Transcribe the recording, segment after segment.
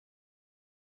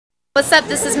What's up?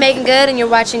 This is Megan Good, and you're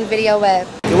watching Video Web.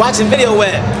 You're watching Video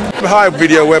Web. Hi,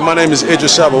 Video Web. My name is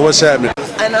Idris Elba. What's happening?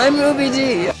 And I'm Ruby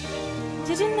G.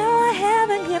 Did you know I have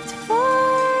a gift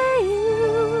for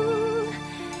you?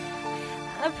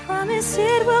 I promise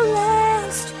it will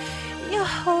last your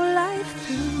whole life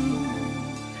through.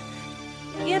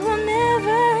 It will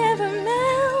never ever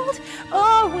melt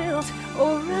or wilt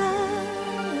or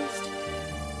rust,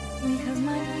 because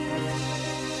my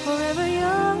gift, forever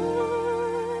yours,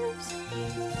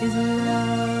 is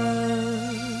love.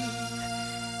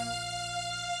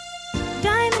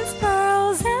 Diamonds,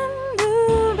 pearls, and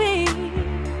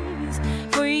rubies,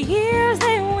 for years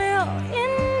they will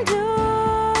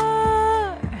endure.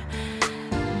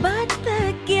 But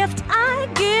the gift I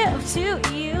give to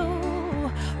you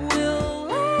will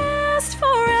last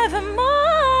forevermore.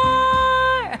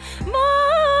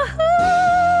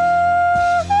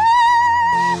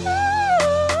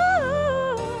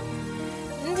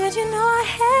 Did you know I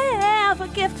have a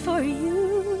gift for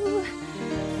you?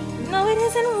 No, it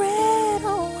isn't red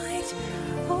or white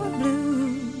or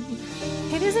blue.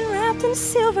 It isn't wrapped in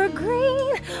silver,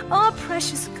 green, or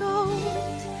precious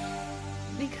gold.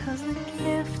 Because the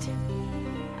gift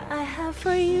I have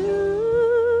for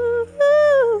you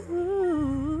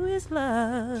is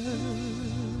love.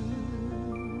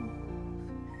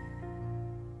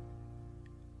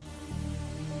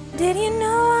 Did you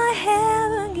know I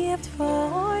have a gift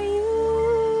for you?